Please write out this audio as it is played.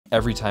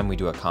Every time we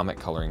do a comic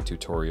coloring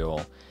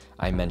tutorial,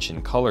 I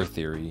mention color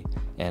theory,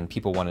 and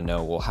people want to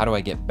know, well, how do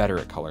I get better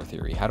at color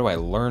theory? How do I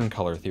learn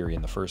color theory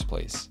in the first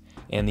place?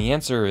 And the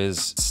answer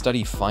is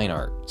study fine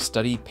art,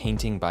 study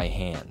painting by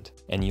hand.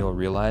 And you'll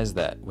realize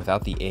that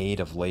without the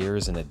aid of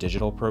layers in a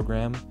digital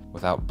program,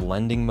 without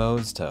blending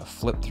modes to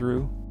flip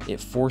through, it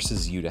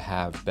forces you to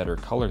have better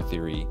color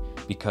theory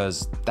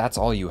because that's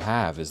all you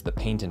have is the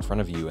paint in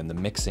front of you and the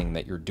mixing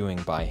that you're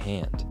doing by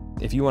hand.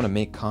 If you want to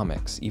make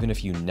comics, even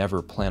if you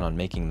never plan on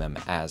making them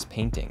as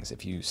paintings,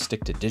 if you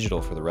stick to digital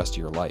for the rest of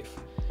your life,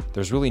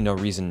 there's really no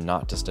reason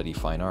not to study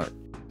fine art.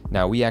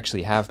 Now, we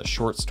actually have a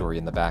short story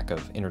in the back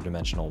of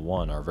Interdimensional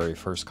 1, our very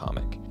first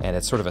comic, and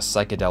it's sort of a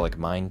psychedelic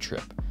mind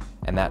trip.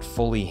 And that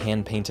fully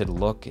hand-painted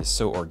look is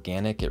so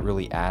organic, it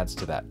really adds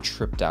to that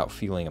tripped-out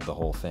feeling of the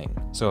whole thing.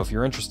 So if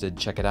you're interested,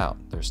 check it out.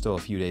 There's still a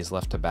few days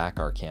left to back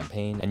our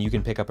campaign, and you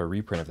can pick up a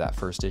reprint of that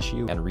first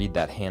issue and read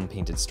that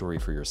hand-painted story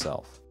for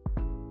yourself.